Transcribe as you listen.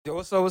Yo,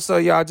 what's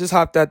up, y'all? Just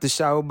hopped out the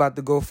shower, about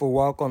to go for a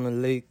walk on the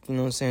lake. You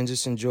know what I'm saying?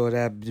 Just enjoy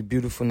that the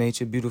beautiful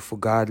nature, beautiful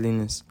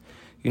godliness.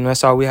 You know,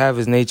 that's all we have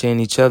is nature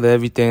and each other.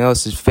 Everything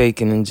else is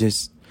faking and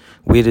just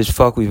weird as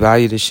fuck. We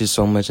value this shit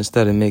so much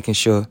instead of making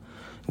sure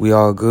we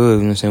all good.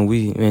 You know what I'm saying?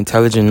 We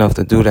intelligent enough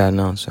to do that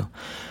now, so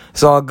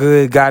it's all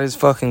good. God is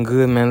fucking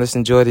good, man. Let's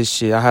enjoy this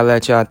shit. I'll holla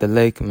at y'all at the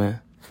lake,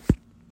 man.